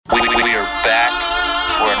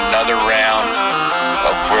another round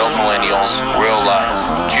of Real Millennials, Real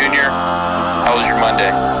Life. Junior, how was your Monday?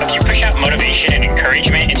 If you push out motivation and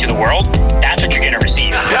encouragement into the world, that's what you're going to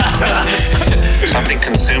receive. If something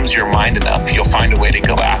consumes your mind enough, you'll find a way to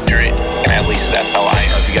go after it. And at least that's how I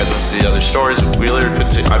am. If you guys listen to the other stories,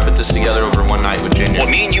 I put this together over one night with Junior. What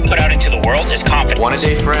me and you put out into the world is confidence.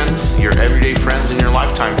 One-a-day friends, your everyday friends, and your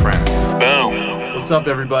lifetime friends. Boom. What's up,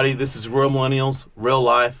 everybody? This is Real Millennials, Real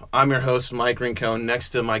Life. I'm your host, Mike Rincon, next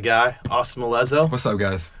to my guy, Austin Malezo. What's up,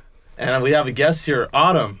 guys? And we have a guest here,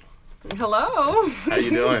 Autumn. Hello. How you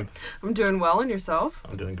doing? I'm doing well, and yourself?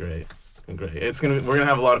 I'm doing great. We're gonna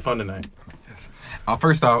have a lot of fun tonight. Yes.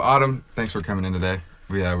 First off, Autumn, thanks for coming in today.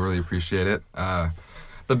 We really appreciate it.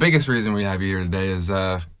 The biggest reason we have you here today is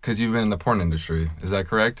because you've been in the porn industry. Is that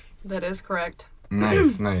correct? That is correct.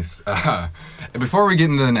 Nice. Before we get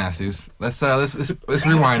into the nasties, let's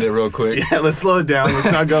rewind it real quick. Yeah, let's slow it down.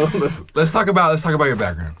 Let's not go. Let's talk about your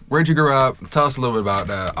background. Where'd you grow up? Tell us a little bit about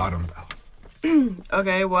Autumn.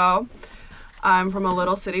 Okay, well, I'm from a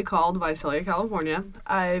little city called Visalia, California.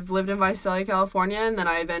 I've lived in Visalia, California, and then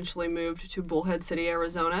I eventually moved to Bullhead City,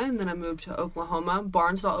 Arizona, and then I moved to Oklahoma,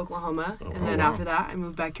 Barnesville, Oklahoma, and then after that, I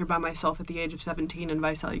moved back here by myself at the age of 17 in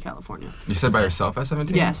Visalia, California. You said by yourself at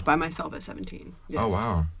 17? Yes, by myself at 17. Yes. Oh,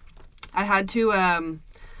 wow. I had to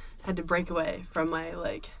break away from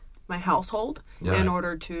my household in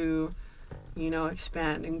order to,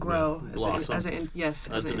 expand and grow as an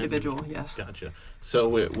individual. Yes. Gotcha. So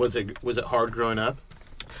was it hard growing up?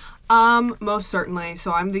 Most certainly.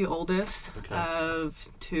 So I'm the oldest of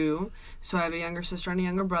two. So I have a younger sister and a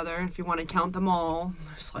younger brother. If you want to count them all,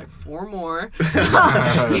 there's like four more.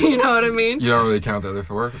 You know what I mean? You don't really count the other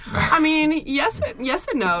four? I mean, yes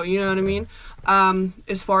and no. You know what I mean?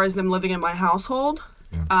 As far as them living in my household,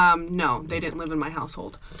 no, they didn't live in my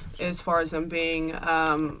household. As far as them being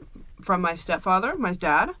from my stepfather, my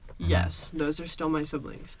dad, yes, those are still my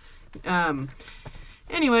siblings.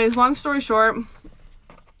 Anyways, long story short,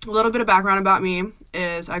 a little bit of background about me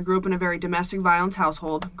is I grew up in a very domestic violence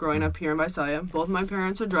household growing up here in Visalia. Both my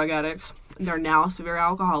parents are drug addicts. They're now severe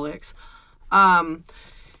alcoholics. It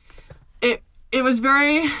was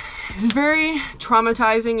very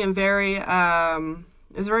traumatizing and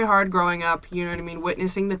it was very hard growing up, you know what I mean,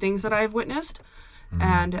 witnessing the things that I've witnessed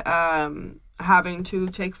and having to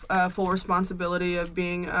take full responsibility of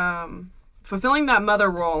being fulfilling that mother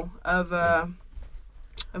role of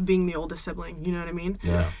being the oldest sibling, you know what I mean?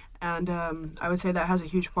 Yeah. And I would say that has a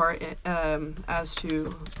huge part as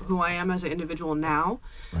to who I am as an individual now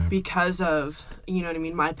because of, you know what I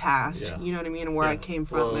mean, my past, you know what I mean, and where I came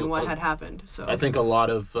from and what had happened. So I think a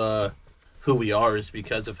lot of who we are is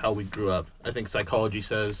because of how we grew up. I think psychology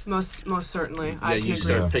says... Most certainly. Yeah, you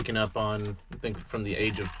start picking up on, I think from the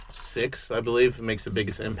age of 6, I believe, it makes the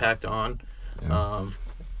biggest impact on.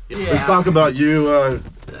 Let's talk about you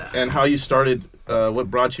and how you started, what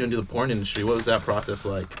brought you into the porn industry. What was that process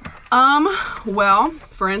like? Well,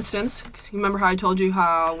 for instance, you remember how I told you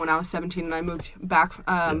how when I was 17 and I moved back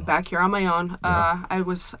here on my own, I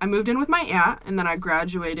moved in with my aunt, and then I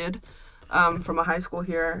graduated from a high school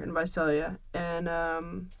here in Visalia, and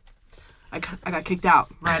I got kicked out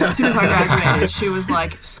right as soon as I graduated. She was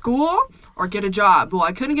like, school or get a job. Well,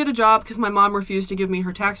 I couldn't get a job because my mom refused to give me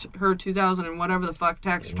her 2000 and whatever the fuck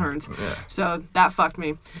tax returns. Yeah. So that fucked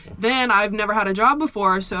me. Then I've never had a job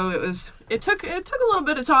before, so it took a little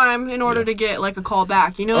bit of time in order to get like a call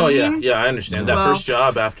back. You know what I mean? Yeah, I understand. That first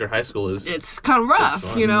job after high school it's kind of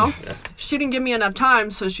rough, you know. Yeah. She didn't give me enough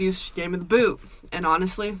time, so she gave me the boot. And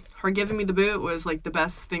honestly, her giving me the boot was like the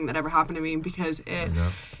best thing that ever happened to me because it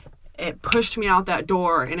pushed me out that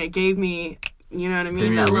door and it gave me, you know what I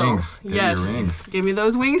mean? Gave you wings. Gave me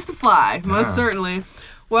those wings to fly, most certainly.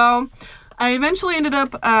 Well, I eventually ended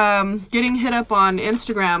up getting hit up on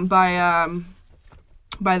Instagram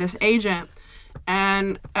by this agent,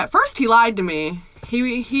 and at first he lied to me.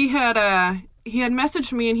 He had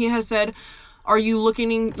messaged me and he had said, "Are you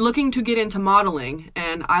looking to get into modeling?"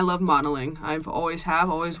 And I love modeling. I've always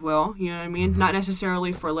will. You know what I mean? Not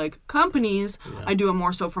necessarily for like companies. Yeah. I do it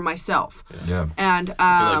more so for myself. Yeah. And you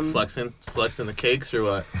like flexing the cakes or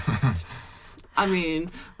what? I mean,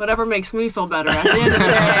 whatever makes me feel better at the end of the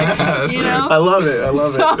day, you know? I love it.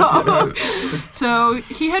 So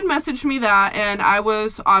he had messaged me that, and I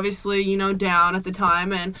was obviously, down at the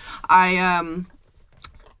time, and I'm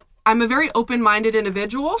a very open-minded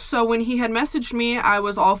individual, so when he had messaged me, I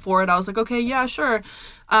was all for it. I was like, okay, yeah, sure.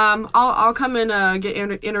 I'll come and get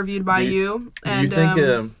interviewed by you. And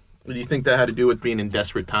do you think that had to do with being in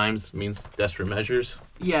desperate times, means desperate measures?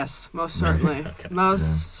 Yes, most certainly. Okay.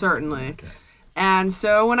 Certainly. Okay. And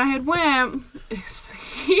so when I had went,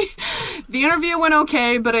 the interview went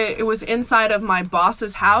okay, but it was inside of my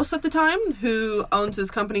boss's house at the time, who owns this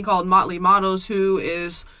company called Motley Models, who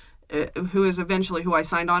is eventually who I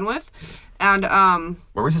signed on with. And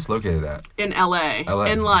where was this located at? In LA. LA.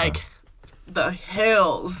 In like the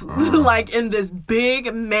hills, like in this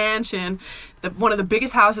big mansion, one of the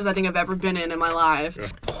biggest houses I think I've ever been in my life. Yeah.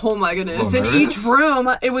 Oh my goodness. In each room,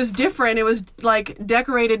 it was different. It was like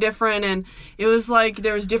decorated different, and it was like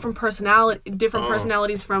there was different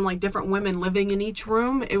personalities from like different women living in each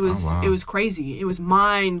room. It was crazy. It was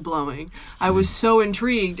mind-blowing. I was so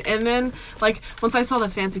intrigued. And then like once I saw the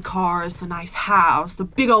fancy cars, the nice house, the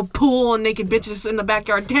big old pool and naked bitches in the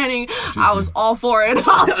backyard tanning, I was all for it.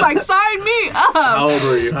 I was like, sign me up. How old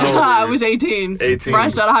were you? I was 18. 18.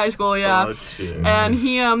 Fresh out of high school, yeah. Oh, shit. And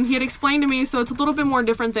he had explained to me, so it's a little bit more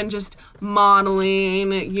different than just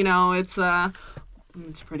modeling. You know, it's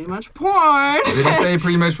pretty much porn. Did he say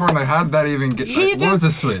pretty much porn? Like, how did that even get? Like, what was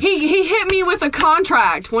the switch? He hit me with a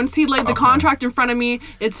contract. Once he laid the contract in front of me,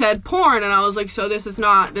 it said porn, and I was like, so this is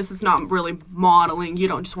not really modeling. You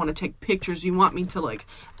don't just want to take pictures. You want me to like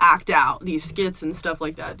act out these skits and stuff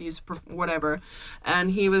like that. Whatever. And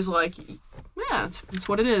he was like, yeah, it's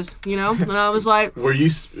what it is, you know? And I was like... Were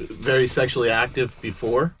you very sexually active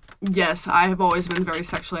before? Yes, I have always been very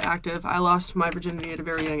sexually active. I lost my virginity at a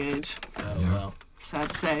very young age. Oh, wow.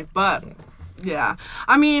 Sad to say, but yeah.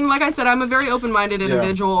 I mean, like I said, I'm a very open-minded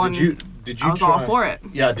individual, Did you I was all for it.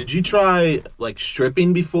 Yeah, did you try, like,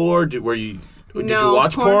 stripping before? Did you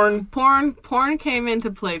watch porn? Porn came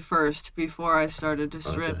into play first before I started to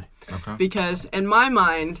strip. Okay. Because in my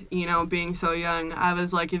mind, you know, being so young, I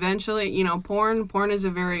was like, eventually, you know, porn is a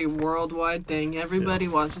very worldwide thing. Everybody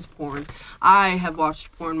watches porn. I have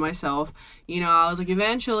watched porn myself. You know, I was like,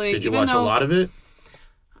 eventually... Did you watch a lot of it?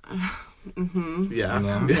 Mm-hmm.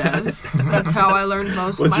 Yeah. Yes. That's how I learned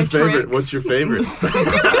most of my tricks. What's your favorite?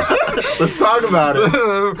 Let's talk about it.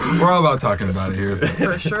 We're all about talking about it here.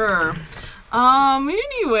 For sure.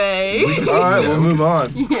 Anyway. All right, we'll move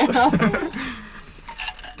on. Yeah.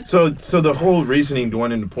 So the whole reasoning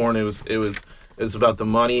going into porn, it was about the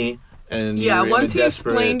money, and yeah. Once he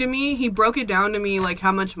explained to me, he broke it down to me like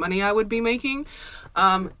how much money I would be making.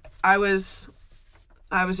 I was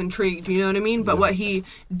intrigued, you know what I mean? But what he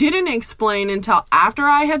didn't explain until after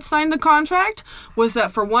I had signed the contract was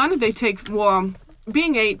that, for one, they take,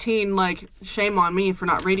 being 18, like, shame on me for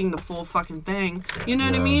not reading the full fucking thing. You know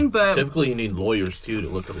what I mean? But typically you need lawyers, too, to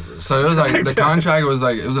look over. So it was like, the contract was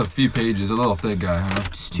like, it was a few pages, a little thick guy, huh?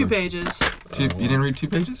 Just 2 pages. You didn't read 2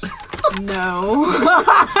 pages? No.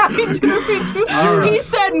 I didn't read 2. Right. He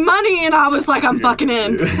said money, and I was like, I'm fucking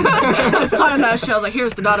in. I signed that shit. I was like,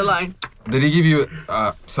 here's the dotted line. Did he give you,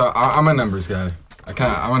 so I'm a numbers guy.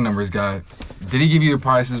 I'm a numbers guy. Did he give you the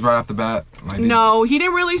prices right off the bat? Like, no, he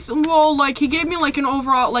didn't really. Well, like, he gave me like an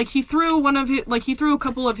overall. Like, he threw a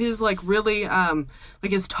couple of his like really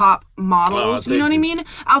like his top models. You know what I mean?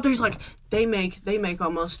 Out there, he's like, they make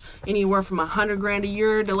almost anywhere from $100,000 a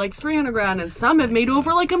year to like $300,000, and some have made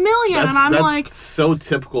over like $1 million. And I'm like, so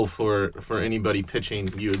typical for anybody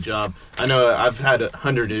pitching you a job. I know I've had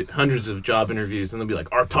hundreds of job interviews, and they'll be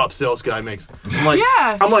like, our top sales guy makes. I'm like,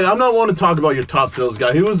 yeah. I'm not wanting to talk about your top sales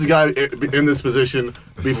guy. Who was the guy in this position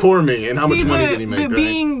before me, and how much money did he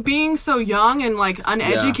make? Being so young and like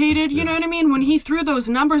uneducated, you know what I mean? When he threw those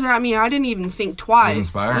numbers at me, I didn't even think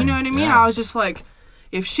twice. You know what I mean? Yeah. I was just like,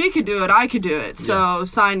 if she could do it, I could do it. So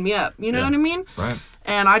sign me up. You know what I mean? Right.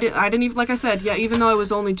 And I didn't even, like I said, even though it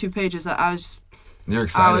was only 2 pages, You're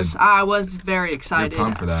excited. I was very excited. You're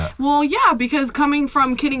pumped for that. Well, yeah, because coming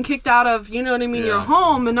from getting kicked out of, you know what I mean, your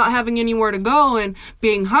home, and not having anywhere to go, and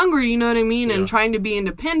being hungry, you know what I mean, and trying to be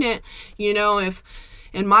independent, you know,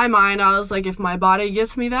 in my mind, I was like, if my body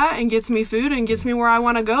gets me that and gets me food and gets me where I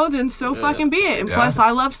want to go, then so fucking be it. And plus,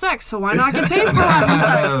 I love sex, so why not get paid for having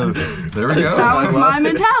sex? There we go. That was my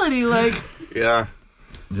mentality, like. Yeah.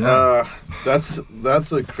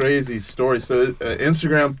 That's a crazy story. So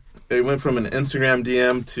Instagram, it went from an Instagram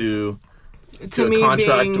DM to a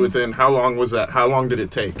contract within, how long was that? How long did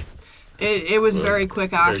it take? It was very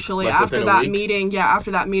quick, actually. Like after that meeting,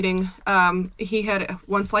 he had,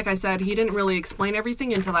 once, like I said, he didn't really explain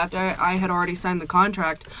everything until after I had already signed the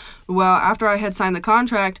contract. Well, after I had signed the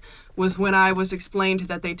contract was when I was explained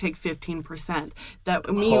that they take 15%. That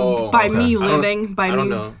me I don't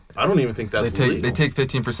know. I don't even think that's legal. They take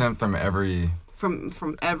 15% from every...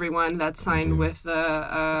 From everyone that's signed with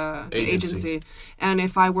the agency. And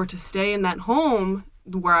if I were to stay in that home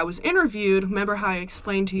where I was interviewed, remember how I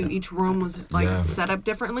explained to you each room was like set up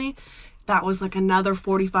differently? that was like another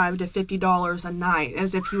 $45 to $50 a night,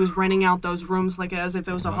 as if he was renting out those rooms like as if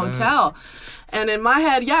it was a hotel. And in my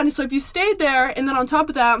head, and so if you stayed there, and then on top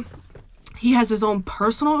of that, he has his own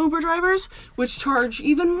personal Uber drivers, which charge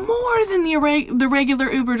even more than the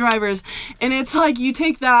regular Uber drivers. And it's like, you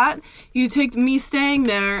take me staying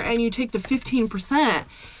there, and you take the 15%.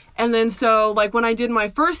 And then so, like, when I did my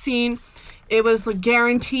first scene, it was like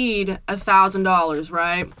guaranteed $1,000,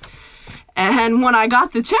 right? And when I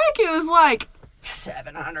got the check, it was like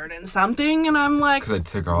 700 and something. And I'm like, I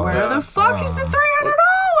took all where the fuck is the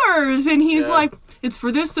 $300? And he's like, it's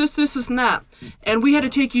for this, and that. And we had to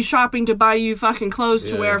take you shopping to buy you fucking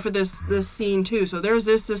clothes to wear for this scene, too. So there's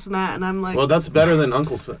this, and that. And I'm like... Well, that's better than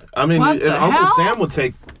Uncle Sam. I mean, Uncle Sam would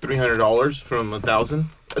take $300 from $1,000.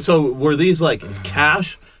 So were these, like,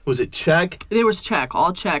 cash? Was it check? There was check,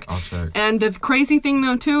 all check. And the crazy thing,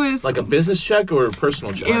 though, too, is... Like a business check or a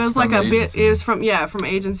personal check? It was like a bit... It was from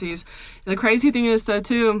agencies. The crazy thing is, though,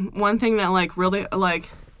 too, one thing that, like, really,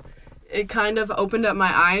 like... It kind of opened up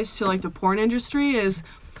my eyes to, like, the porn industry is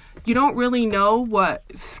you don't really know what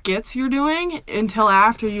skits you're doing until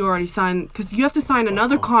after you already sign, because you have to sign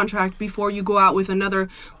another contract before you go out with another,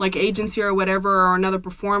 like, agency or whatever, or another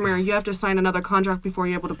performer. You have to sign another contract before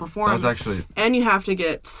you're able to perform. That's actually... And you have to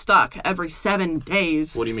get stuck every 7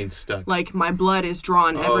 days. What do you mean stuck? Like, my blood is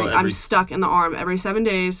drawn I'm stuck in the arm every 7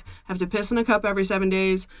 days. I have to piss in a cup every 7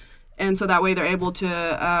 days. And so that way they're able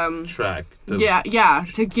to track.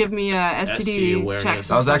 To give me a STD checks.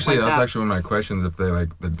 That was actually one of my questions. If they like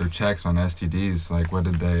their checks on STDs, like what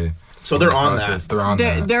did they? So they're on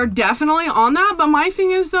that. They're definitely on that. But my thing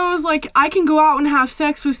is though is like I can go out and have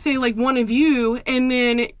sex with say like one of you, and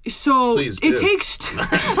then so it takes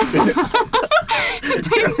it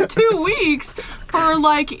takes 2 weeks for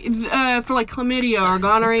like chlamydia or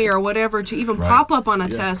gonorrhea or whatever to even pop up on a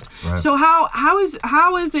test. Right. So how is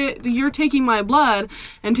it that you're taking my blood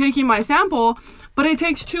and taking my sample, but it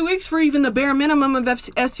takes 2 weeks for even the bare minimum of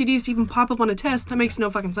STDs to even pop up on a test? That makes no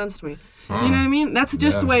fucking sense to me. You know what I mean? That's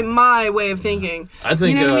just my way of thinking. I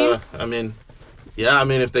think. You know what I mean? I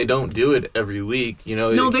mean, if they don't do it every week, you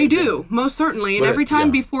know. No, they do most certainly, and every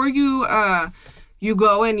time before you you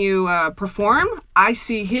go and you perform, I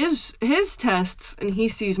see his tests and he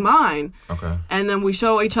sees mine. Okay. And then we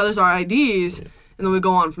show each other's our IDs, and then we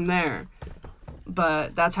go on from there.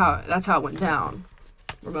 But that's how it went down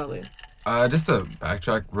remotely. Just to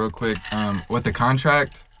backtrack real quick, with the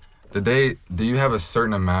contract, do you have a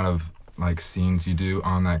certain amount of like scenes you do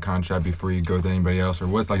on that contract before you go with anybody else, or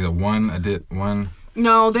what's like the one?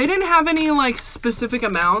 No, they didn't have any like specific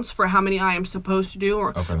amounts for how many I am supposed to do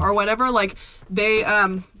or whatever. Like they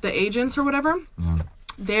the agents or whatever,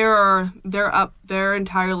 they're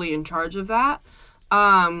entirely in charge of that.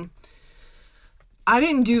 I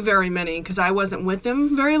didn't do very many because I wasn't with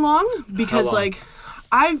them very long because like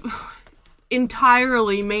I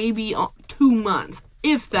entirely maybe 2 months,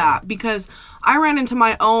 if that, because I ran into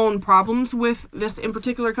my own problems with this in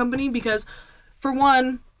particular company because, for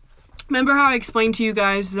one, remember how I explained to you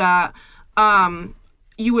guys that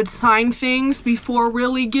you would sign things before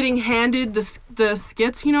really getting handed the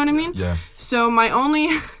skits, you know what I mean? Yeah. So my only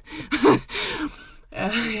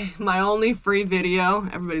free video,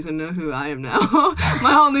 everybody's gonna know who I am now.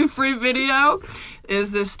 My only free video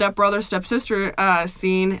is this stepbrother, stepsister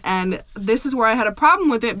scene, and this is where I had a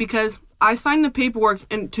problem with it because I signed the paperwork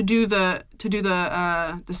and to do the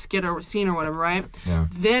skit or scene or whatever, right? Yeah.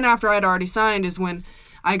 Then after I'd already signed is when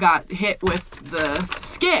I got hit with the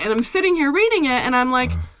skit, and I'm sitting here reading it, and I'm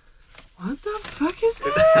like, what the fuck is this?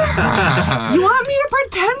 You want me to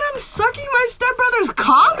pretend I'm sucking my stepbrother's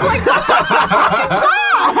cock? Like, what the fuck is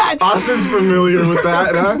that? Austin's familiar with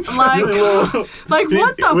that, huh? Like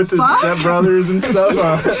what the with fuck? With his stepbrothers and stuff.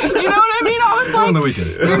 You know what I mean? I was like... On the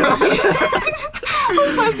weekends. I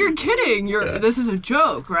was like, you're kidding. This is a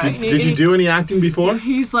joke, right? Did you do any acting before?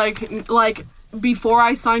 He's like... Before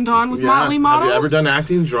I signed on with Motley Models. Have you ever done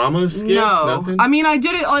acting, drama, skits? No. Nothing? I mean, I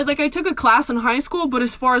did it, like, I took a class in high school, but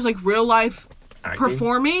as far as, like, real life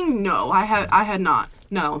performing, no, I had not.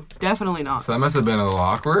 No, definitely not. So that must have been a little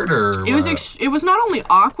awkward, or it was not only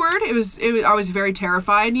awkward, it was I was very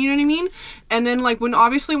terrified, you know what I mean? And then, like, when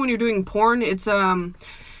you're doing porn, it's, no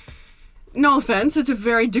offense, it's a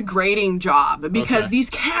very degrading job because these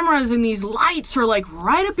cameras and these lights are, like,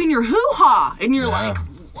 right up in your hoo-ha, and you're like...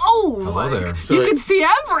 Whoa! Hello there. So you could see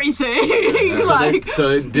everything. So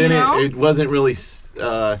it wasn't really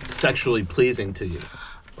sexually pleasing to you.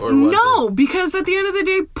 Or was No, it? because at the end of the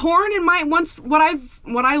day, porn in my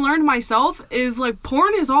what I learned myself is like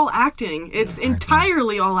porn is all acting. It's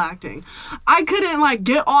entirely all acting. I couldn't like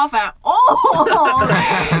get off at all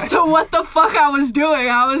to what the fuck I was doing.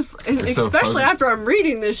 I was especially after I'm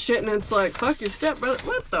reading this shit and it's like fuck your stepbrother.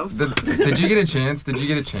 What the fuck? Did you get a chance? Did you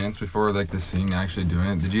get a chance before like the scene actually doing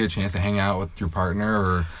it? Did you get a chance to hang out with your partner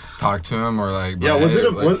or talk to him or like? Yeah, was it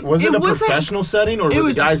a professional setting or were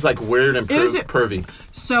the guys like weird and pervy?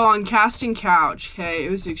 So on Casting Couch, okay,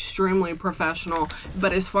 it was extremely professional.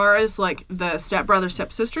 But as far as like the stepbrother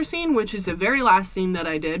stepsister scene, which is the very last scene that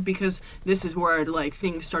I did, because this is where like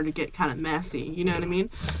things started to get kind of messy. You know what I mean?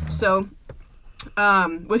 So.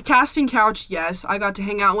 With Casting Couch, yes, I got to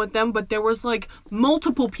hang out with them, but there was like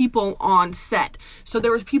multiple people on set. So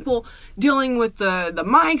there was people dealing with the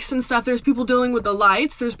mics and stuff. There's people dealing with the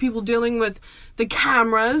lights. There's people dealing with the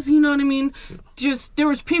cameras. You know what I mean? Just there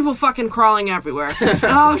was people fucking crawling everywhere. And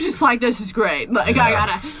I was just like, this is great. Like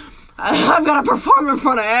I've got to perform in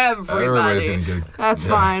front of everybody. That's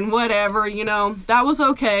fine. Whatever. You know, that was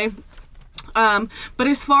okay. But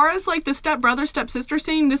as far as like the stepbrother, stepsister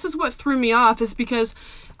scene, this is what threw me off is because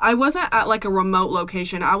I wasn't at like a remote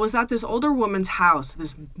location. I was at this older woman's house,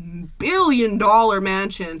 this $1 billion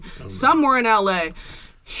mansion somewhere in LA.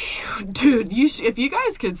 Dude, if you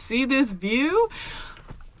guys could see this view,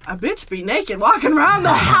 a bitch be naked walking around the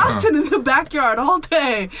house and in the backyard all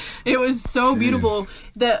day. It was so beautiful.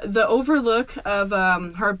 The overlook of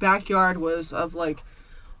her backyard was of like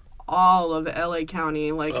all of LA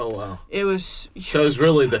County, like oh wow, it was. So it was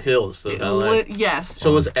really the hills of LA. Yes.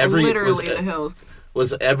 So was literally the hills.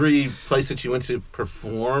 Was every place that you went to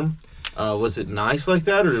perform? Was it nice like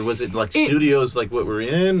that, or was it like studios like what we're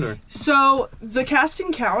in? Or so the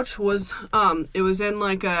Casting Couch was it was in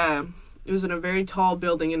like a. It was in a very tall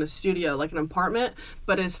building in a studio, like an apartment.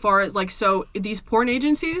 But as far as like, so these porn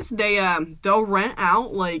agencies, they'll rent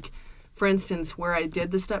out like. For instance, where I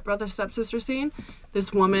did the stepbrother, stepsister scene,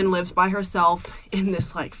 this woman lives by herself in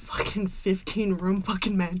this, like, fucking 15-room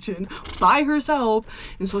fucking mansion by herself.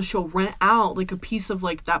 And so she'll rent out, like, a piece of,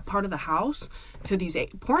 like, that part of the house to these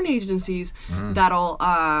porn agencies that'll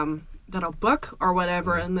book or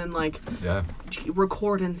whatever and then, like,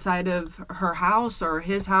 record inside of her house or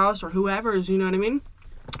his house or whoever's, you know what I mean?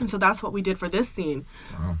 And so that's what we did for this scene.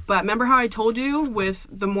 Wow. But remember how I told you with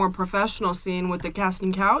the more professional scene with the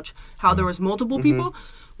Casting Couch, how there was multiple people?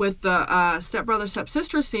 With the stepbrother,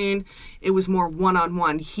 stepsister scene, it was more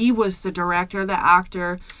one-on-one. He was the director, the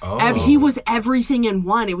actor. Oh. He was everything in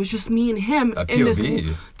one. It was just me and him. A in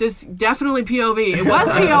POV. This definitely POV. It was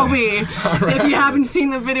POV. Right. If you haven't seen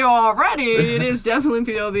the video already, it is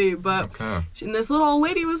definitely POV. But and this little old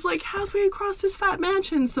lady was like halfway across this fat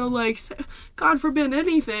mansion. So like, God forbid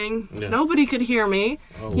anything, nobody could hear me.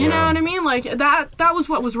 Oh, you know what I mean? Like that was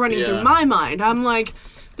what was running through my mind. I'm like,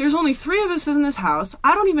 there's only 3 of us in this house.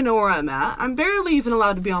 I don't even know where I'm at. I'm barely even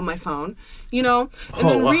allowed to be on my phone, you know? And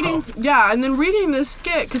then reading this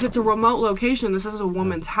skit, because it's a remote location. This is a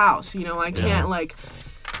woman's house, you know? I can't, like,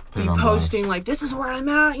 be posting, like, this is where I'm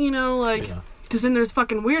at, you know? Like, because then there's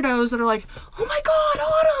fucking weirdos that are like, oh my God,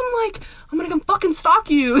 Autumn, like, I'm gonna come fucking stalk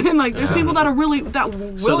you. And, like, there's people that are really, that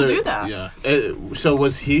will do that. Yeah. So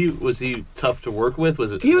was he tough to work with?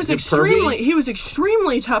 He was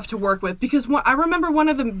extremely tough to work with because I remember one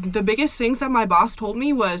of the biggest things that my boss told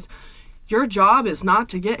me was, your job is not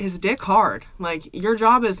to get his dick hard. Like, your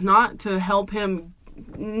job is not to help him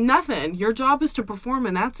nothing. Your job is to perform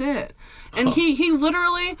and that's it. And he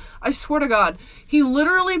literally, I swear to God, he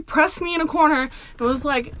literally pressed me in a corner and was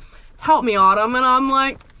like, help me, Autumn. And I'm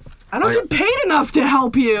like, I don't get paid enough to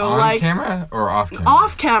help you. On like camera or off camera?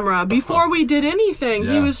 Off camera. Before we did anything,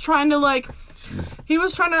 he was trying to like. He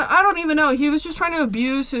was trying to. I don't even know. He was just trying to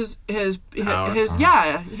abuse his power. His power.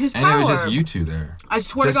 And it was just you two there. I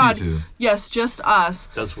swear to God. Yes, just us.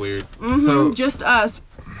 That's weird. Mm-hmm, so, just us.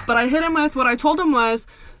 But I hit him with what I told him was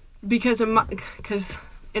because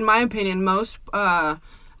in my opinion, most porn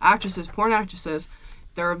actresses,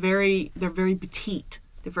 they're very petite.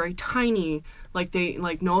 They're very tiny. Like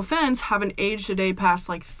no offense, haven't aged a day past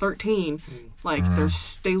like 13. Like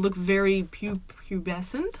they look very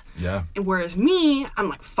pubescent. Yeah. And whereas me, I'm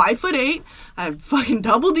like 5'8". I have fucking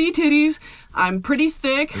double D titties. I'm pretty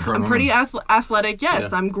thick. I'm pretty athletic.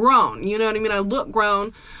 Yes, I'm grown. You know what I mean? I look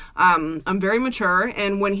grown. I'm very mature.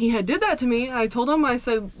 And when he had did that to me, I told him, I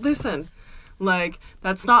said, listen, like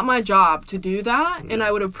that's not my job to do that. And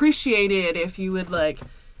I would appreciate it if you would like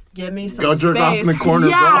Give me some Go space. jerk off in the corner,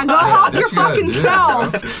 yeah, bro. go help your That's what you fucking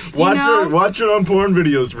gotta do, self. Watch your own porn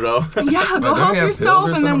videos, bro. Yeah, go Don't help we have yourself,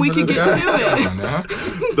 pills or and then we something could for get this to guy? it. Come on now.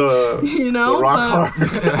 The The rock but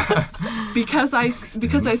hard. because I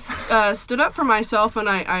stood up for myself and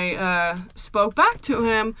I spoke back to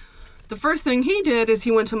him. The first thing he did is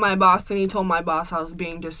he went to my boss and he told my boss I was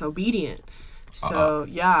being disobedient. So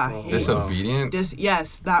yeah, Disobedient?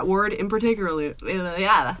 Yes, that word in particular.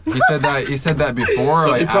 Yeah. He said that before, or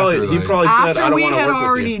So like he probably said, I After don't we want to had work with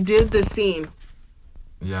already you. did the scene.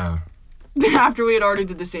 Yeah. After we had already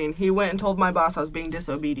did the scene, he went and told my boss I was being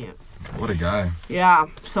disobedient. What a guy. Yeah.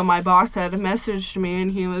 So my boss had messaged me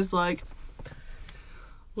and he was like,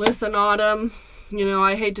 "Listen, Autumn, you know,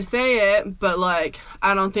 I hate to say it, but like,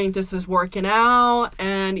 I don't think this is working out.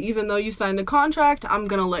 And even though you signed the contract, I'm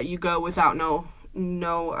gonna let you go without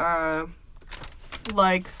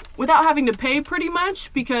without having to pay pretty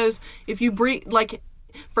much, because if you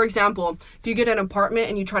for example, if you get an apartment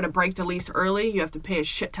and you try to break the lease early, you have to pay a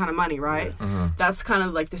shit ton of money, right? Mm-hmm. That's kind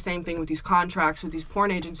of like the same thing with these contracts with these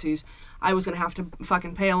porn agencies. I was gonna have to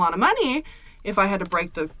fucking pay a lot of money if I had to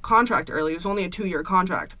break the contract early. It was only a 2-year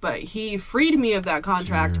contract, but he freed me of that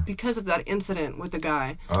contract because of that incident with the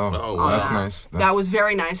guy. Oh, wow. that's nice. That was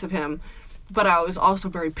very nice of him, but I was also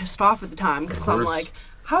very pissed off at the time because I'm like,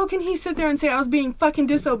 how can he sit there and say I was being fucking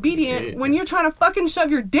disobedient when you're trying to fucking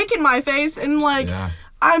shove your dick in my face? And like,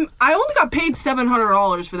 I only got paid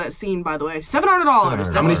 $700 for that scene, by the way.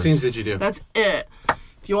 $700. How many scenes did you do? That's it.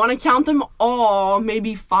 If you want to count them all,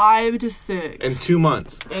 maybe 5 to 6. In 2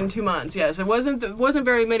 months. In 2 months, yes. It wasn't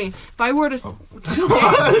very many. If I were to stay...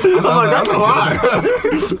 I'm like, that's a lot.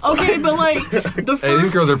 Okay, but like, the first... Hey,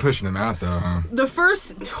 these girls are pushing him out, though, huh? The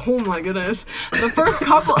first... Oh, my goodness. The first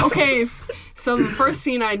couple... Okay, so the first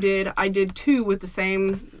scene I did 2 with the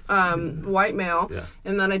same white male. Yeah.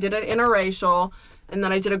 And then I did an interracial. And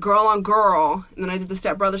then I did a girl on girl, and then I did the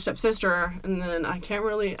stepbrother, stepsister, and then I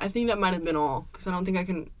think that might have been all, because I don't think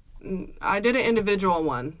I did an individual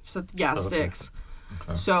one, so yeah, 6.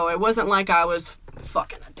 Okay. So it wasn't like I was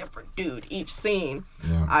fucking a different dude each scene.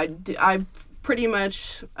 Yeah. I pretty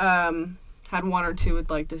much had 1 or 2 with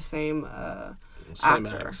like the same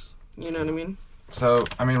actor. Acts. You know what I mean? So,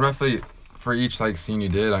 I mean, roughly, for each, like, scene you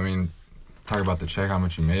did, I mean, talk about the check, how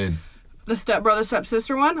much you made. The stepbrother,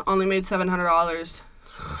 stepsister one only made $700.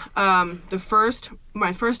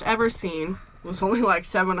 My first ever scene was only like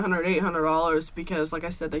 $700, $800 because, like I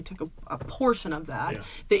said, they took a portion of that. Yeah.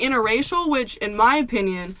 The interracial, which in my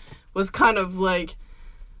opinion was kind of like,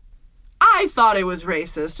 I thought it was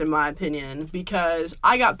racist in my opinion because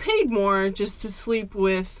I got paid more just to sleep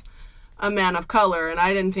with a man of color, and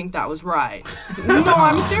I didn't think that was right. No,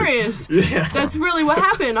 I'm serious. Yeah. That's really what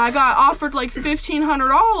happened. I got offered like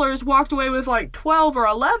 $1,500, walked away with like 12 or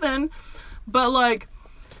 11, but like,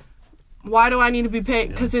 why do I need to be paid?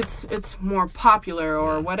 Because it's more popular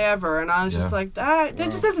or whatever, and I was just like, that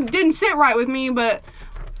just didn't sit right with me, but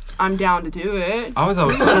I'm down to do it. I was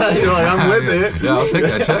always... You're like, I'm with it. Yeah, I'll take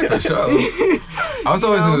that check for sure. I was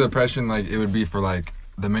always under the impression like it would be for like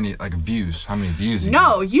the many like views, how many views you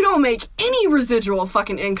No, you don't make any residual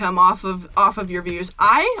fucking income off of your views.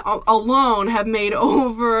 I alone have made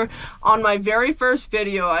over, on my very first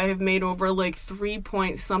video, I have made over like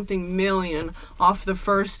 3-point-something million off the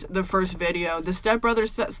first video. The stepbrother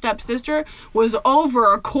stepsister was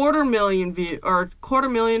over 250,000 views, or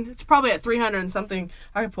 250,000. It's probably at 300 and something.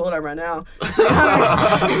 I can pull it up right now.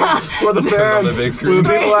 300. For the fans, for the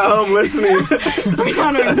people at home listening.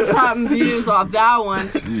 300 and something views off that one.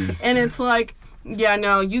 Jeez. And it's like, yeah,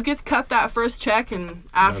 no, you get to cut that first check, and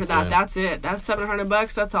after that's it. That's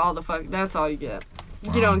 $700. That's all you get.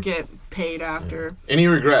 You don't get paid after. Any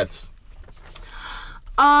regrets?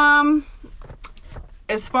 As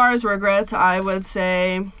far as regrets, I would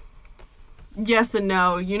say yes and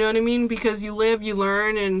no. You know what I mean? Because you live, you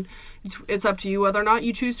learn, and it's up to you whether or not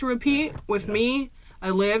you choose to repeat. With me, I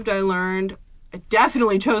lived, I learned. I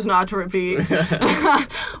definitely chose not to repeat.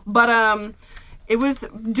 But it was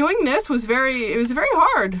very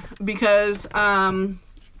hard because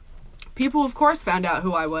people of course found out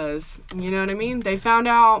who I was. You know what I mean? They found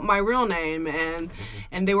out my real name, and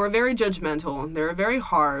they were very judgmental. They were very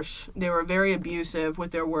harsh. They were very abusive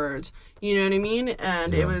with their words. You know what I mean?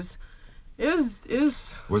 And it was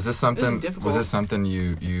Was this something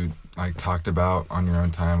you like talked about on your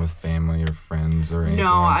own time with family or friends or anything?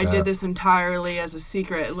 No, like I that? did this entirely as a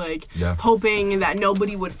secret, hoping that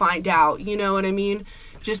nobody would find out. You know what I mean?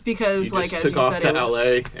 Just because, you just took off to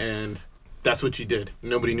LA and that's what you did.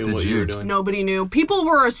 Nobody knew what you were doing. Nobody knew. People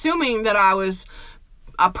were assuming that I was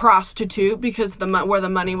a prostitute because where the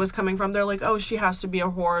money was coming from. They're like, oh, she has to be a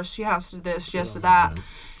horse. She has to this. She has to that.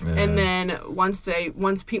 Yeah. And then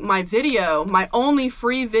my video, my only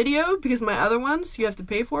free video, because my other ones you have to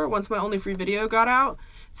pay for it. Once my only free video got out,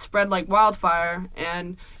 it spread like wildfire,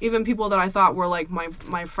 and even people that I thought were like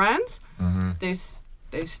my friends, they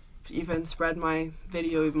even spread my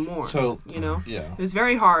video even more. So it was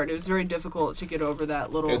very hard. It was very difficult to get over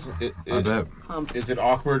that little. Is it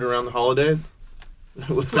awkward around the holidays?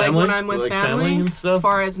 With family? Like when I'm with family and stuff? As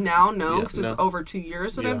far as now, no, because it's over 2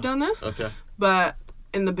 years that I've done this. Okay. But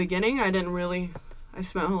in the beginning, I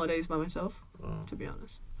spent holidays by myself, to be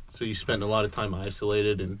honest. So you spent a lot of time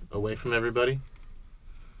isolated and away from everybody?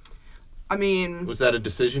 I mean... Was that a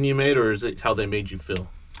decision you made, or is it how they made you feel?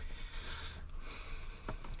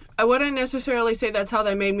 I wouldn't necessarily say that's how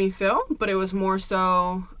they made me feel, but it was more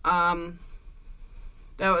so...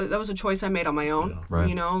 That was a choice I made on my own. Yeah. Right.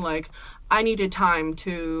 You know, like... I needed time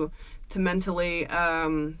to mentally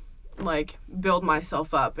build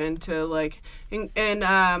myself up and to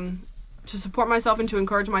to support myself and to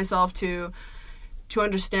encourage myself to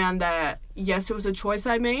understand that yes, it was a choice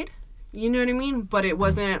I made, you know what I mean, but it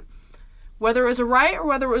wasn't, whether it was a right or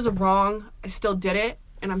whether it was a wrong, I still did it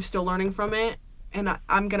and I'm still learning from it, and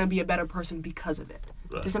I'm gonna be a better person because of it.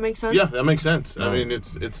 Right. Does that make sense? Yeah, that makes sense. I mean,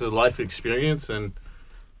 it's a life experience, and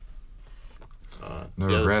no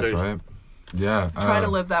regrets, right? Yeah. Try to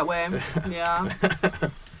live that way. Yeah.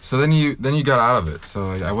 So then you got out of it. So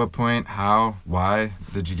like, at what point, how, why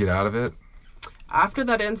did you get out of it? After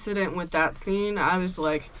that incident with that scene, I was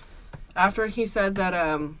like, after he said that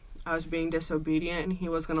I was being disobedient and he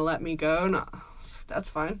was gonna let me go, no, that's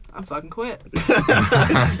fine. I'm fucking quit.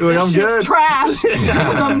 I'm good. Trash.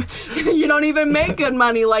 You don't even make good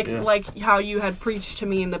money like how you had preached to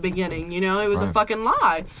me in the beginning. You know, it was a fucking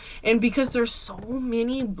lie. And because there's so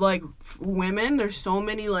many like women, there's so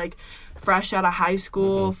many like fresh out of high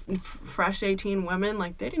school, fresh 18 women,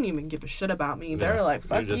 like they didn't even give a shit about me. They're like,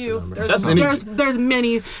 fuck you. There's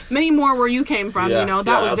many more where you came from. You know,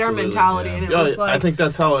 that was their mentality. Yeah. And it was like, I think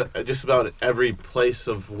that's how just about every place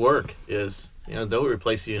of work is. You know, they'll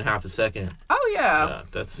replace you in half a second. Oh yeah.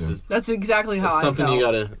 That's exactly how I felt. Something you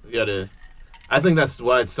gotta. I think that's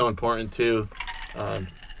why it's so important to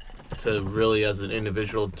really, as an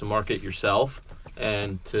individual, to market yourself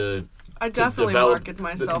and to. I definitely market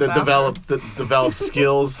myself. Develop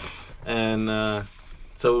skills, and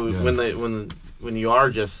when you are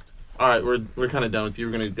just all right, we're kind of done with you.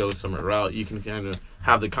 We're gonna go somewhere out. You can kind of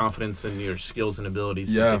have the confidence in your skills and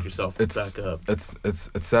abilities to pick yourself back up. It's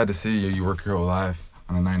sad to see you work your whole life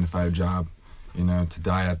on a 9-to-5 job, you know, to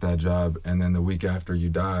die at that job, and then the week after you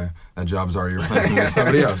die, that job's already replaced with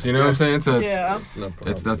somebody else. You know what I'm saying? So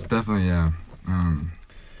that's definitely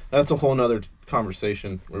That's a whole nother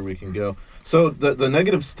conversation where we can go. So the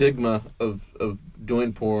negative stigma of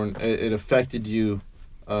doing porn, it affected you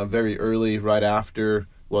very early, right after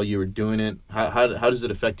while you were doing it. How does it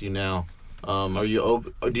affect you now?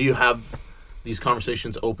 Do you have these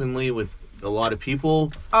conversations openly with a lot of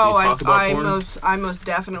people? Oh, I most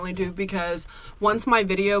definitely do, because once my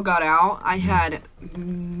video got out, I had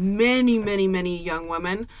many young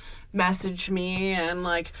women message me and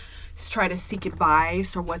like try to seek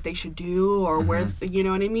advice or what they should do or where, you know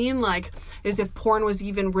what I mean? Like, as if porn was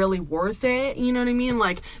even really worth it, you know what I mean?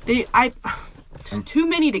 Like, too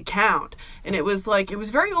many to count. And it was like, it was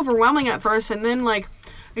very overwhelming at first, and then like,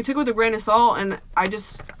 I took it with a grain of salt, and I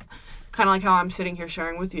just, kind of like how I'm sitting here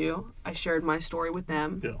sharing with you, I shared my story with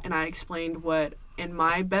them, and I explained what, in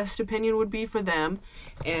my best opinion, would be for them,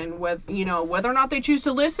 and whether or not they choose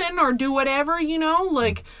to listen or do whatever, you know,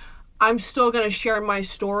 like, I'm still going to share my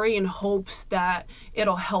story in hopes that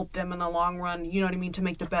it'll help them in the long run, you know what I mean, to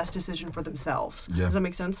make the best decision for themselves. Yeah. Does that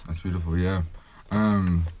make sense? That's beautiful, yeah. I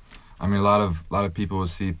mean, a lot of people will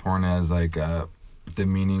see porn as, like,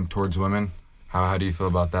 demeaning towards women. How do you feel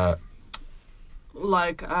about that?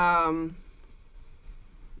 Like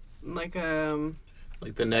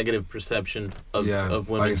the negative perception of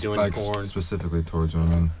women doing porn. Specifically towards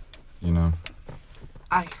women, you know?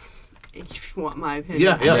 If you want my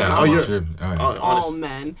opinion. All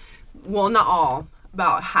men. Well, not all.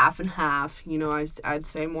 About half and half. You know, I'd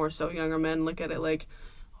say more so younger men look at it like,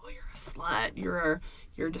 oh, you're a slut.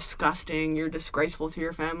 You're disgusting. You're disgraceful to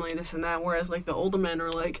your family, this and that. Whereas, like, the older men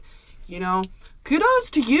are like, you know, kudos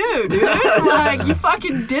to you, dude. Like, you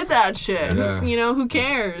fucking did that shit. Yeah. You know, who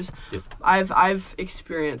cares? Yep. I've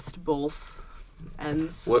experienced both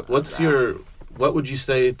ends. What would you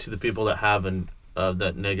say to the people that have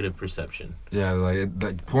that negative perception? Yeah,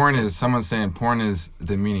 like porn is, someone's saying porn is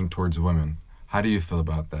demeaning towards women. How do you feel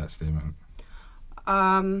about that statement?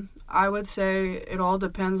 I would say it all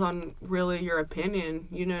depends on really your opinion.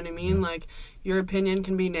 You know what I mean? Like, your opinion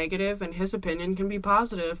can be negative and his opinion can be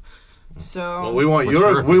positive. So well, we want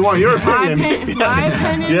your opinion. My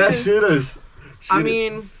opinion yeah, is, shoot us. I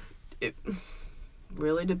mean, it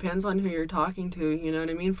really depends on who you're talking to. You know what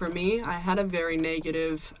I mean? For me, I had a very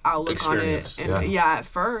negative outlook on it, and at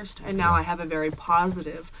first, and now I have a very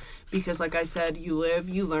positive. Because, like I said, you live,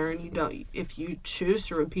 you learn. You don't. If you choose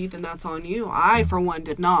to repeat, then that's on you. I, for one,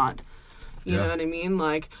 did not. You know what I mean?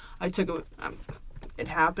 Like, I took it. It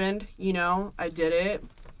happened. You know, I did it.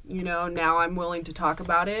 You know, now I'm willing to talk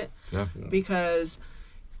about it. Yeah. Because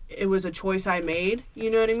it was a choice I made. You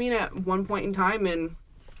know what I mean? At one point in time, and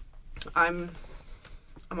I'm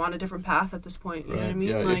on a different path at this point. You know what I mean?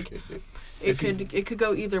 Yeah, like. It could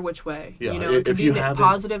go either which way. Yeah, you know, it could be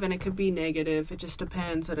positive and it could be negative. It just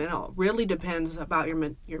depends. And it really depends about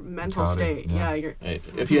your mental state. Yeah.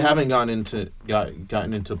 If you haven't gotten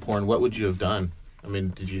into porn, what would you have done? I mean,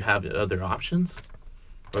 did you have other options,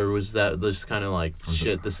 or was that just kind of like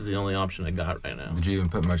shit? This is the only option I got right now. Did you even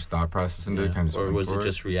put much thought process into it? Kind of, or was it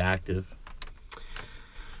just reactive?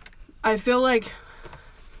 I feel like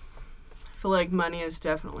money is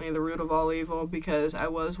definitely the root of all evil, because I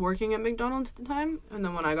was working at McDonald's at the time, and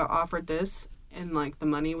then when I got offered this and like the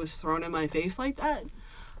money was thrown in my face like that,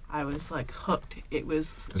 I was like hooked. It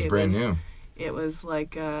was brand new. It was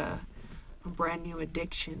like a brand new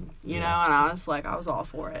addiction, you know, and I was all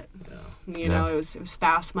for it. Yeah. You know, it was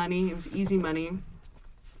fast money, it was easy money.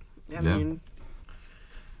 I mean,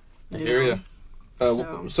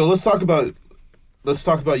 so let's talk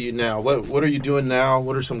about you now. What are you doing now?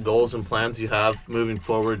 What are some goals and plans you have moving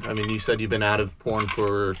forward? I mean, you said you've been out of porn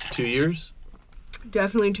for 2 years?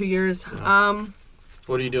 Definitely 2 years. Yeah.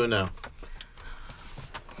 What are you doing now?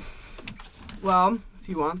 Well, if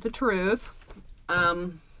you want the truth,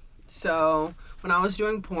 so when I was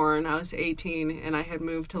doing porn, I was 18 and I had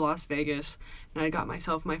moved to Las Vegas and I got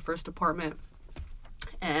myself my first apartment.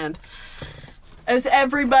 And as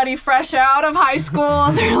everybody fresh out of high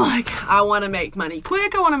school, they're like, I want to make money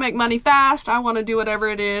quick, I want to make money fast, I want to do whatever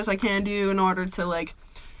it is I can do in order to, like,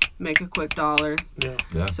 make a quick dollar.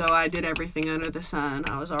 Yeah. So I did everything under the sun.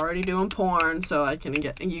 I was already doing porn, so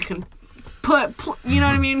you can put, you know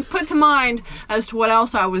what I mean, put to mind as to what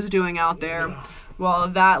else I was doing out there. Well,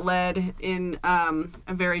 that led in a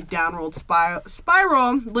very downward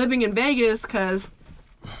spiral living in Vegas, because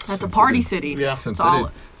that's a party city. Yeah, it's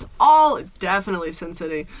all definitely Sin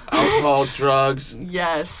City. Alcohol, drugs.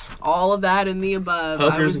 Yes, all of that and the above.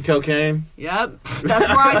 Hookers and cocaine. Yep, that's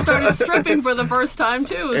where I started stripping for the first time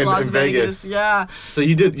too. Was Las Vegas. Yeah. So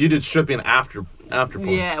you did stripping after porn.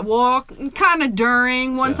 Yeah, well, kind of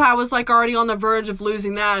during. Once I was like already on the verge of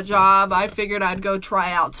losing that job, I figured I'd go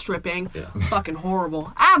try out stripping. Yeah. Fucking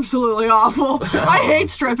horrible. Absolutely awful. I hate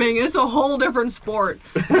stripping. It's a whole different sport.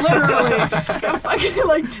 Literally. Got fucking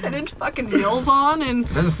like 10-inch fucking heels on and...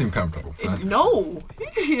 It doesn't seem comfortable. No.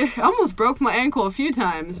 I almost broke my ankle a few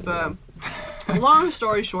times, but... Long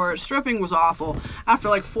story short, stripping was awful. After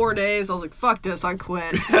like 4 days, I was like, fuck this, I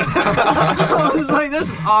quit. I was like, this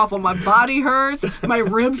is awful. My body hurts. My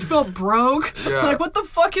ribs feel broke. Yeah. Like, what the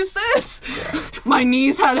fuck is this? Yeah. My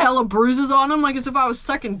knees had hella bruises on them, like as if I was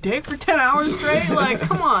sucking dick for 10 hours straight. Like,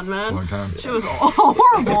 come on, man. It's a long time. Shit was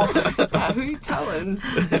horrible. Who you telling?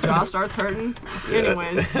 Jaw starts hurting.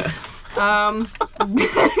 Anyways.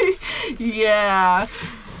 Yeah.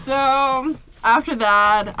 So... After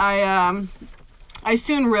that, I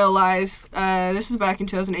soon realized, this is back in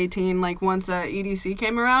 2018, like once EDC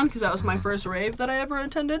came around, because that was my first rave that I ever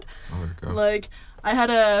attended. Oh, there you go. Like, I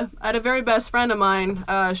had a very best friend of mine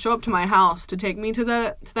show up to my house to take me to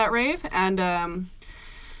that rave, and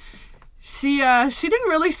she didn't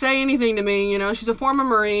really say anything to me, you know. She's a former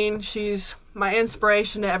Marine. She's my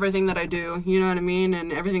inspiration to everything that I do, you know what I mean,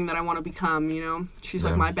 and everything that I want to become, you know. She's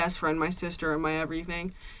like my best friend, my sister, and my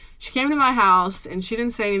everything. She came to my house, and she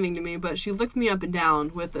didn't say anything to me, but she looked me up and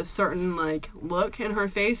down with a certain, like, look in her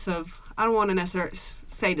face of, I don't want to necessarily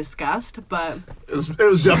say disgust, but... It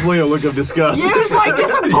was definitely a look of disgust. It was, like,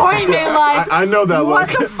 disappointment, like... I know that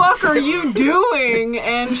what look. The fuck are you doing?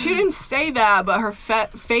 And she didn't say that, but her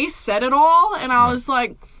face said it all, and I was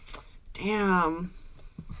like, damn...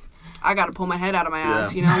 I got to pull my head out of my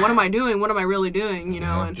ass, you know. What am I doing? What am I really doing, you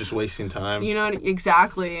know? And just wasting time. You know,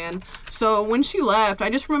 exactly. And so when she left, I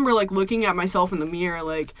just remember, like, looking at myself in the mirror,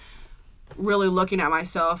 like, really looking at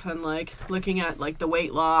myself and, like, looking at, like, the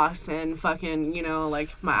weight loss and fucking, you know,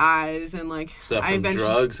 like, my eyes and, like... Is that from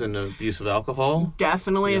drugs and abuse of alcohol?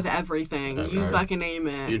 Definitely of everything. Okay. You fucking name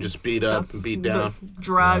it. You just beat up and beat down.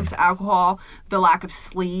 Drugs, alcohol, the lack of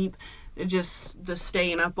sleep, just the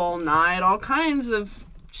staying up all night, all kinds of...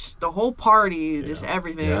 just the whole party, just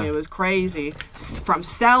everything. Yeah. It was crazy. From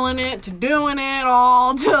selling it to doing it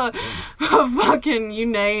all to fucking you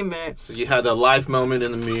name it. So you had a life moment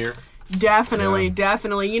in the mirror. Definitely.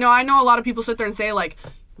 You know, I know a lot of people sit there and say, like,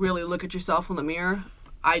 really look at yourself in the mirror.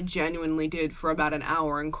 I genuinely did for about an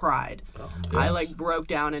hour and cried. I, like, broke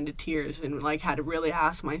down into tears and, like, had to really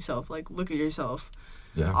ask myself, like, look at yourself.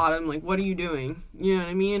 Yeah. Autumn, like, what are you doing? You know what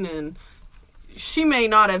I mean? And she may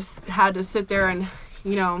not have had to sit there and,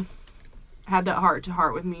 you know, had that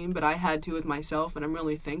heart-to-heart with me, but I had to with myself, and I'm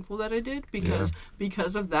really thankful that I did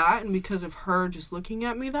because of that and because of her just looking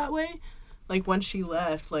at me that way. Like, when she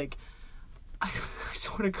left, like, I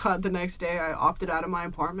swear to God, the next day I opted out of my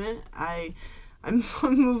apartment. I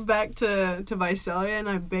moved back to Visalia, and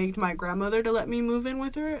I begged my grandmother to let me move in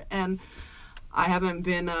with her, and I haven't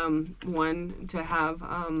been one to have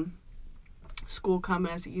school come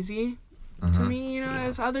as easy to me, you know,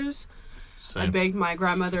 as others. Same. I begged my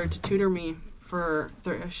grandmother to tutor me for,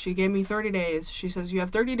 she gave me 30 days. She says, you have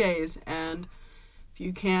 30 days, and if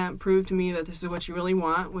you can't prove to me that this is what you really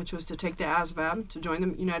want, which was to take the ASVAB, to join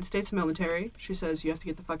the United States military, she says, you have to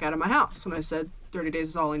get the fuck out of my house. And I said, 30 days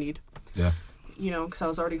is all I need. Yeah. You know, because I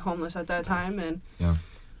was already homeless at that time, and Yeah.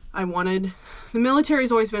 I wanted, the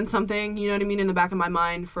military's always been something, you know what I mean, in the back of my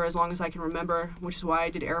mind for as long as I can remember, which is why I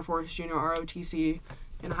did Air Force Junior ROTC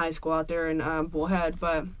in high school out there in Bullhead.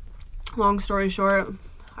 But long story short,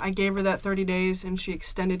 I gave her that 30 days, and she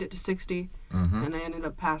extended it to 60, and I ended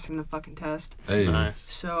up passing the fucking test. Hey. Nice.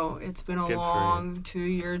 So it's been a Good for long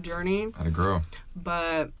 2-year journey, Had to grow.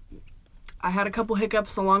 but I had a couple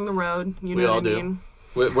hiccups along the road, you We know all what I do. mean?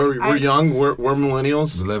 We're young. We're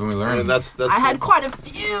millennials. We live and we learn. And that's. I had quite a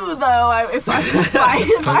few, though, if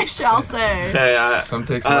I shall say. Hey, Some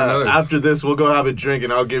takes more than others. after this, we'll go have a drink,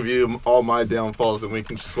 and I'll give you all my downfalls, and we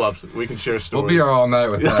can swap. We can share stories. We'll be here all night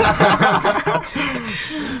with that.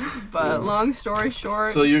 But long story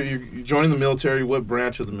short, So you joining the military? What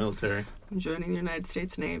branch of the military? I'm joining the United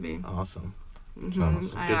States Navy. Awesome.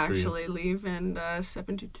 Sounds I good for you. actually leave in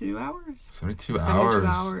 72 hours. 72 72 hours,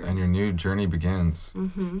 hours. and your new journey begins.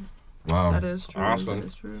 Wow. That is true. Awesome. That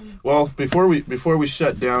is true. Well, before we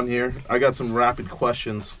shut down here, I got some rapid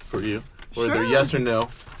questions for you, whether Sure. yes or no,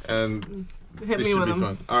 and Hit this me should with be them.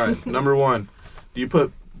 fun. All right, number 1, do you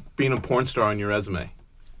put being a porn star on your resume?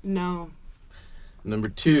 No. Number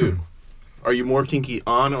 2, are you more kinky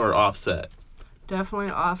on or offset? Definitely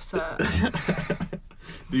offset.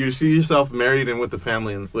 Do you see yourself married and with the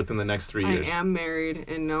family within the next 3 years? I am married,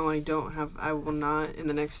 and no, I will not in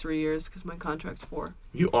the next 3 years because my contract's 4.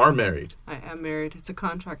 You are married. I am married. It's a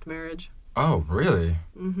contract marriage. Oh, really?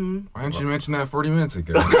 Mm-hmm. Why didn't you mention that 40 minutes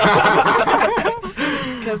ago?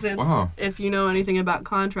 Because it's, Wow. if you know anything about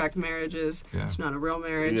contract marriages, Yeah. it's not a real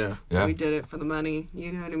marriage. Yeah. Yeah. We did it for the money.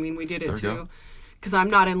 You know what I mean? We did There it we go. too. Because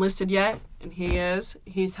I'm not enlisted yet, and he is.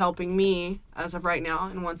 He's helping me as of right now,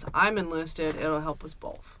 and once I'm enlisted, it'll help us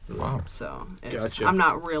both. Wow. So it's, Gotcha. I'm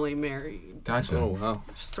not really married. Gotcha. Oh, wow.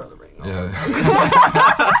 Just throw the ring on. Yeah.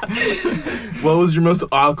 What was your most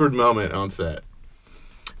awkward moment on set?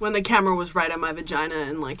 When the camera was right on my vagina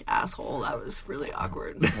and like asshole, that was really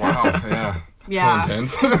awkward. Wow. Yeah. Yeah. So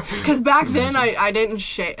intense. Because back then I didn't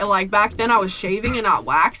shave. Like back then I was shaving and not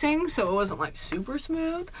waxing, so it wasn't like super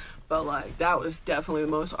smooth. But like that was definitely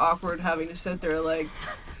the most awkward, having to sit there like.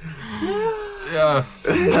 Yeah.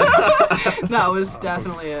 That was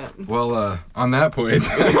definitely it. Well, on that point.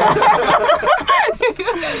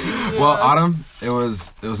 Well, Autumn, it was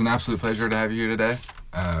an absolute pleasure to have you here today.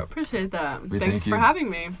 Appreciate that. We Thanks thank for you. having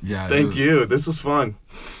me. Yeah. Thank you. This was fun.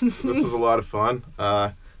 This was a lot of fun.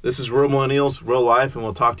 This is Real Millennials, Real Life, and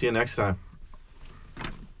we'll talk to you next time.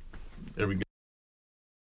 There we go.